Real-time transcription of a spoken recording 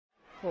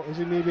what was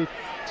he, maybe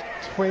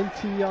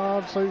 20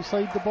 yards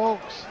outside the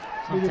box?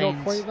 Maybe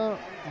not quite that.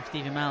 With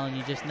Stevie Mallon,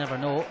 you just never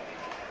know.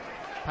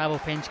 Pavel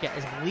Penchka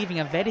is leaving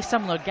a very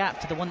similar gap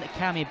to the one that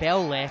Cammy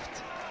Bell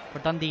left for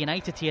Dundee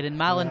United here, and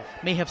Mallon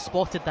may have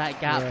spotted that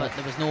gap, but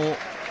there was not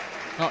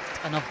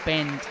enough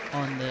bend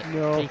on the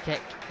free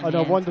kick. And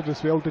I wondered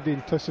as well, did he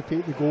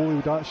anticipate the goal? He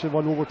would actually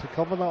run over to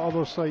cover that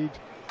other side.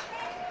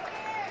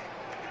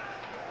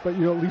 But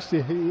at least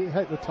he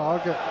hit the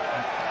target.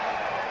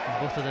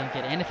 And both of them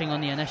get anything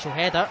on the initial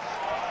header.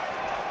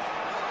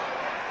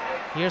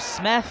 Here's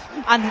Smith,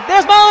 and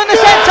there's Mallon in the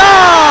centre!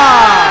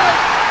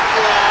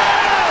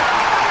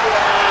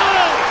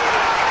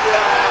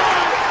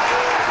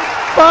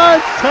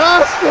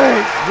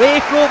 Fantastic!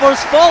 Raith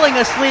Rovers falling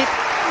asleep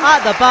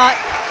at the back,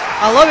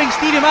 allowing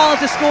Stevie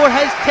Mallon to score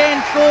his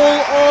 10th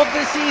goal of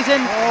the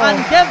season and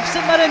give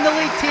St Mirren the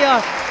lead here.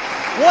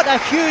 What a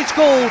huge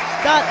goal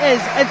that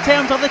is in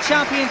terms of the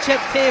championship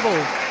table.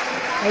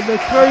 And the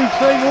crowd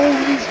saying, "Oh,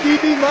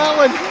 Stevie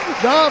Mallon!"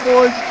 That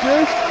was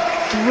just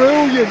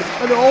brilliant,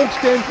 and it all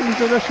stemmed from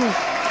his initial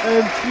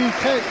free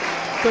kick.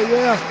 But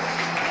yeah,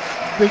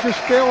 they just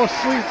fell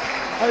asleep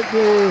at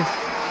the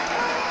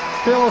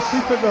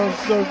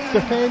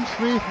defence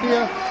Raith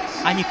there.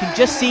 And you can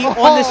just see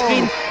on the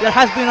screen there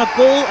has been a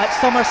goal at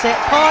Somerset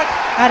Park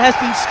and has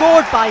been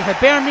scored by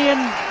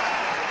Hibernian.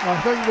 I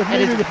think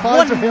it is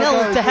 1-0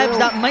 to Hibs.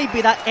 That might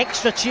be that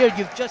extra cheer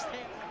you've just heard.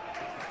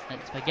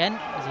 It's McGinn.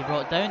 Is he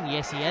brought down?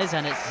 Yes, he is,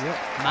 and it's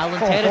Mallon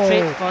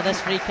territory for this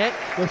free kick.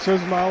 This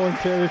is Mallon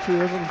territory,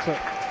 isn't it?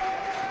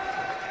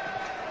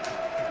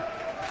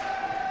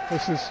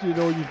 This is, you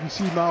can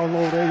see Mallon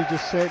already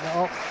just setting it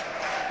up.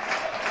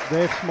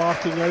 Refs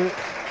marking out.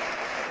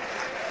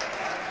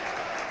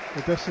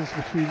 The distance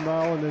between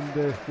Mallon and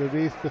the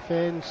Raith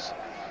defence.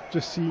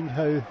 Just seeing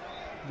how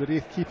the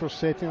Raith keeper's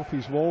setting up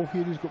his wall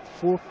here. He's got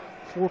four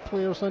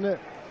players in it.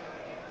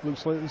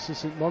 Looks like this is a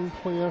St Mirren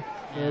player.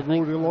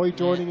 Rory Lloyd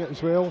joining it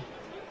as well.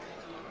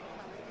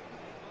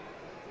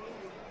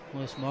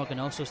 Lewis Morgan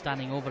also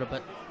standing over it,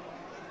 but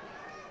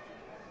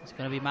it's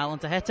going to be Mallon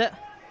to hit it.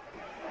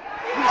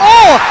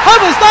 Oh! How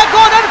has that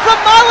gone in from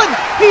Mallon?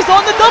 He's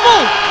on the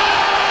double!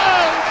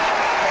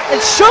 It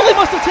surely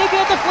must have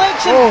taken a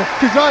deflection. Oh,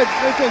 because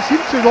it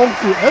seemed to wrong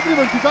through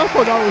everyone, because I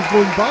thought that was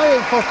going by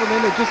it first, and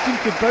then it just seemed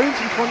to bounce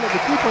in front of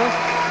the keeper.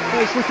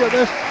 Let's look at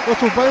this.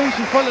 Little bounce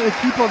in front of the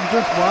keeper, and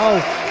just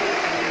wow.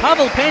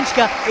 Pavel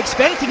Penchka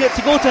expecting it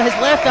to go to his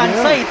left-hand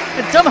side,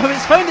 and somehow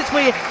it's found its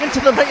way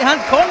into the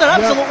right-hand corner.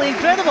 Absolutely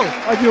incredible.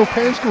 And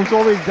Penchka was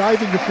already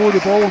diving before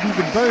the ball had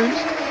even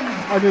bounced,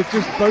 and it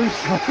just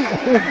bounced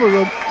right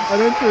over him and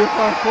into the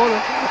far corner.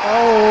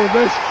 Oh,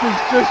 this is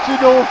just,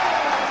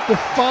 the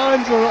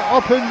fans are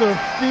up in their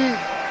feet.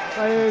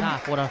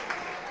 What a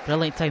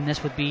brilliant time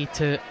this would be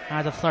to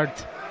add a third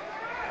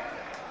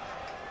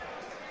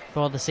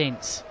for the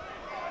Saints.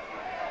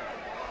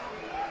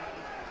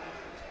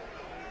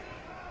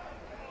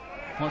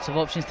 Lots of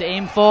options to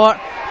aim for.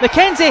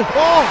 McKenzie!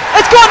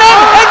 It's gone in!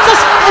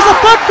 It's a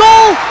third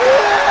goal!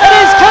 It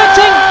is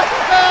counting!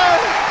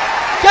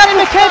 Gary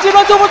McKenzie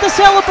runs over to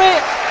celebrate.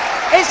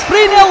 It's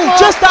 3-0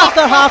 just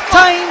after half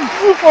time.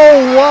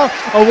 Oh wow!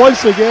 And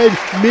once again,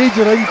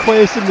 major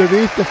inquest in the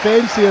Raith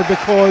defence here,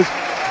 because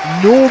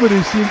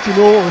nobody seemed to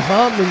know what was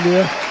happening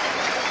there.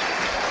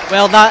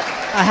 Well, that,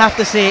 I have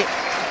to say,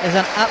 is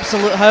an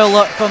absolute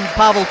howler from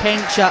Pavel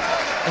Penchka.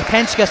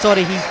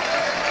 He's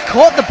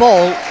caught the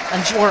ball,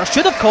 or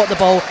should have caught the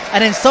ball,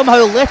 and then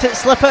somehow let it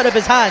slip out of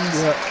his hands.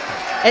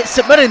 It's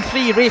St Mirren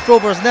 3, Raith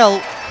Rovers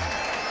 0.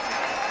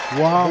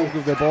 Wow,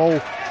 with the ball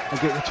and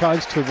get the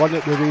chance to run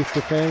at the Raith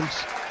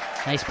defence.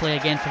 Nice play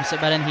again from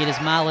St Mirren. Here is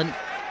Mallon.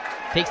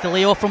 Takes the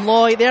layoff from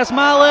Lloyd. There's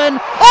Mallon.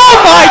 Oh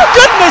my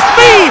goodness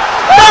me!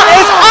 That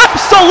is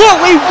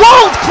absolutely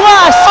world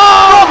class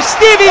from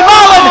Stevie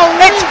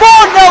Mallon. It's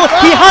 4-0.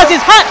 He has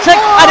his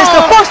hat-trick, and it's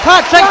the first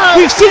hat-trick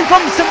we've seen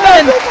from St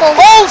Mirren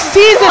all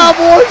season. That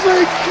was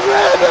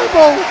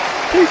incredible.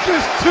 He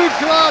just took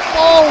that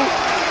ball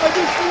and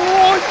just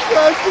launched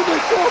it to the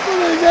top of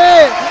the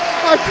net.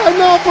 I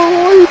cannot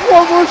believe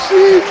what we're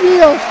seeing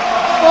here.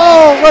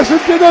 Oh,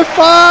 listen to the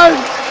fans.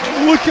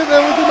 Look at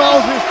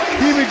Mallon.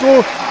 Here we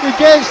go. He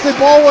gets the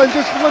ball and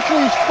just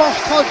literally his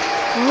first touch,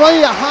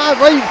 right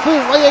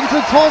foot, right into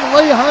the top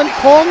right-hand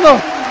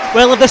corner.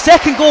 Well, if the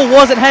second goal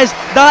wasn't his,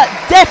 that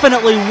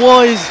definitely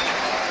was.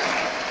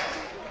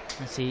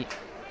 Let's see.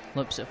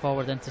 Loops it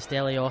forward into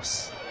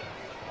Stelios.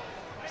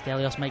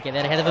 Stelios might get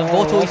there ahead of him.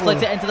 Voto, he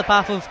flicked it into the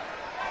path of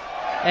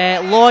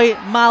Lloyd.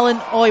 Mallon,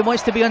 he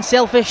wants to be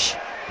unselfish.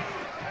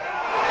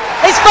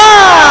 It's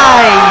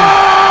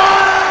fine!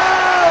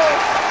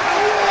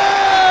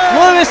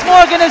 Lewis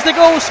Morgan is the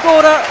goal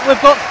scorer. We've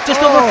got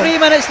just over 3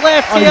 minutes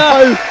left here.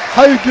 And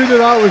how good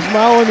of that was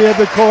Mallon here,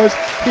 because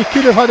he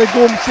could have had a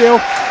go himself,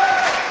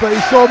 but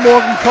he saw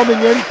Morgan coming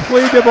in,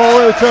 played the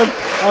ball out to him,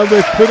 and they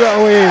put it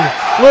away.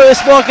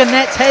 Lewis Morgan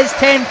nets his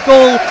 10th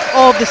goal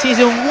of the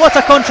season. What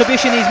a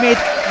contribution he's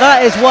made.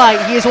 That is why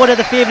he is one of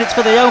the favourites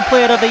for the Young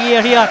Player of the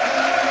Year here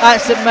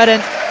at St Mirren.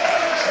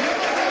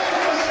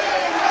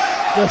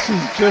 This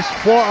is just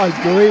what a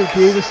great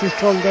day this has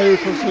turned out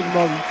for St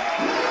Mirren.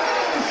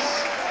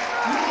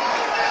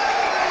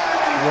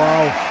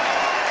 Wow.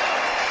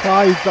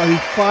 5-0.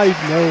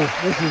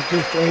 This is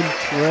just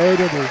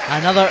incredible.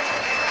 Another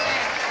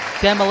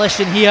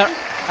demolition here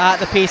at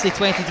the Paisley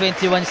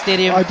 2021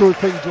 Stadium. I don't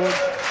think, John.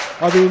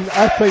 I mean,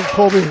 I think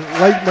probably,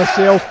 like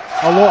myself,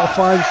 a lot of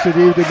fans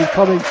today would be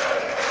coming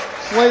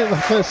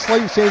with a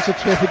slight sense of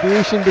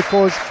trepidation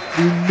because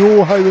we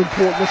know how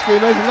important this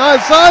game is, and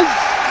that's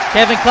us.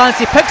 Kevin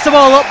Clancy picks the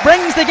ball up,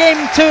 brings the game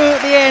to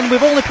the end.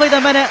 We've only played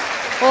a minute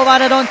of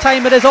added on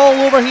time. It is all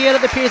over here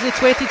at the Paisley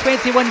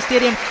 2021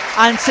 Stadium,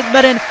 and St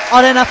Mirren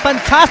are in a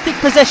fantastic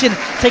position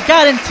to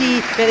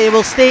guarantee that they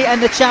will stay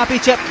in the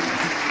Championship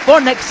for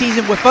next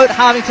season without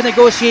having to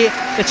negotiate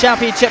the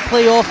Championship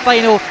playoff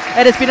final.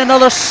 It has been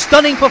another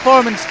stunning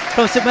performance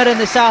from St Mirren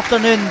this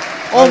afternoon,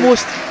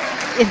 almost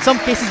in some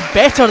cases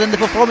better than the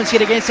performance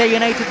here against Ayr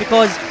United,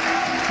 because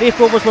Raith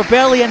Rovers were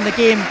barely in the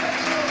game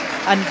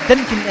and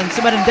St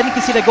Mirren didn't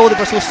concede a goal. They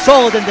were so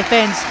solid in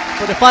defence,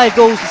 but the 5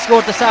 goals they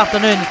scored this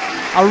afternoon,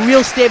 a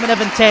real statement of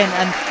intent,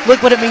 and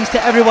look what it means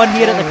to everyone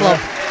here at the club.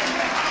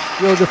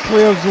 You know, the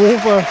players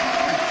over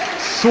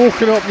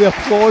soaking up the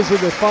applause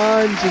of the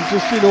fans and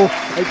just, you know,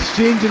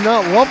 exchanging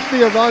that love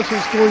there. That's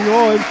what's going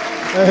on.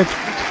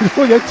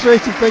 The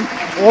interesting thing,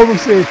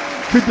 obviously,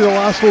 could be the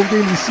last home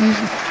game of the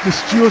season. The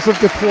stewards have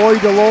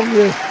deployed along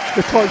the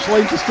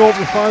touchline to stop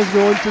the fans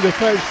going onto the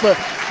pitch, but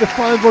the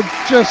fans were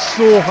just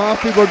so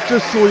happy, we're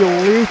just so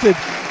elated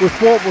with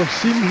what we've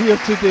seen here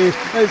today.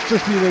 It's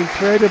just been an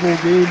incredible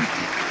game.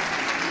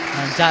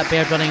 And Jack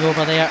Baird running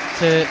over there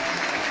to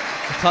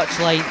the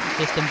touchline,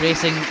 just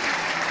embracing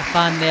the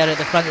fan there at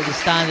the front of the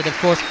stand. And of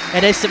course,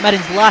 it is St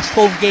Mirren's last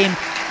home game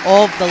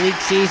of the league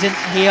season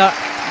here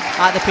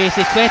at the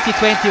Paisley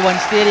 2021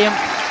 Stadium.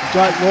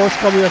 Jack Ross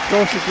coming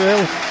across as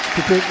well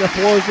to take the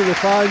applause of the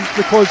fans,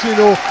 because, you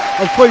know,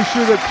 I'm quite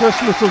sure that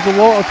Christmas there's a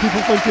lot of people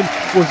thinking,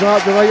 was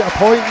that the right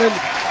appointment?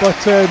 But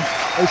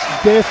it's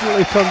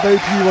definitely turned out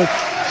to be with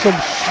some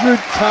shrewd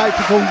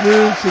tactical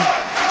moves and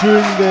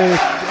during the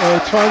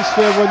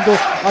transfer window,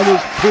 and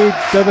it's paid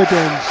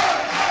dividends.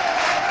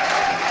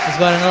 He's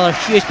got another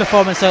huge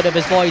performance out of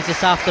his boys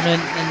this afternoon,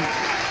 and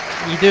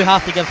you do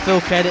have to give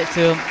full credit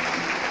to him.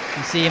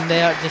 You see him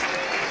there just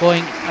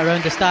going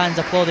around the stands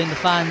applauding the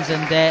fans,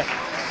 and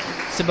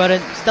St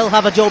Mirren still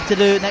have a job to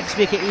do next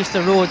week at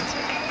Easter Road.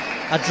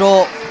 A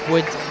draw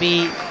would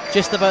be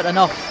just about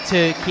enough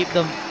to keep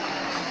them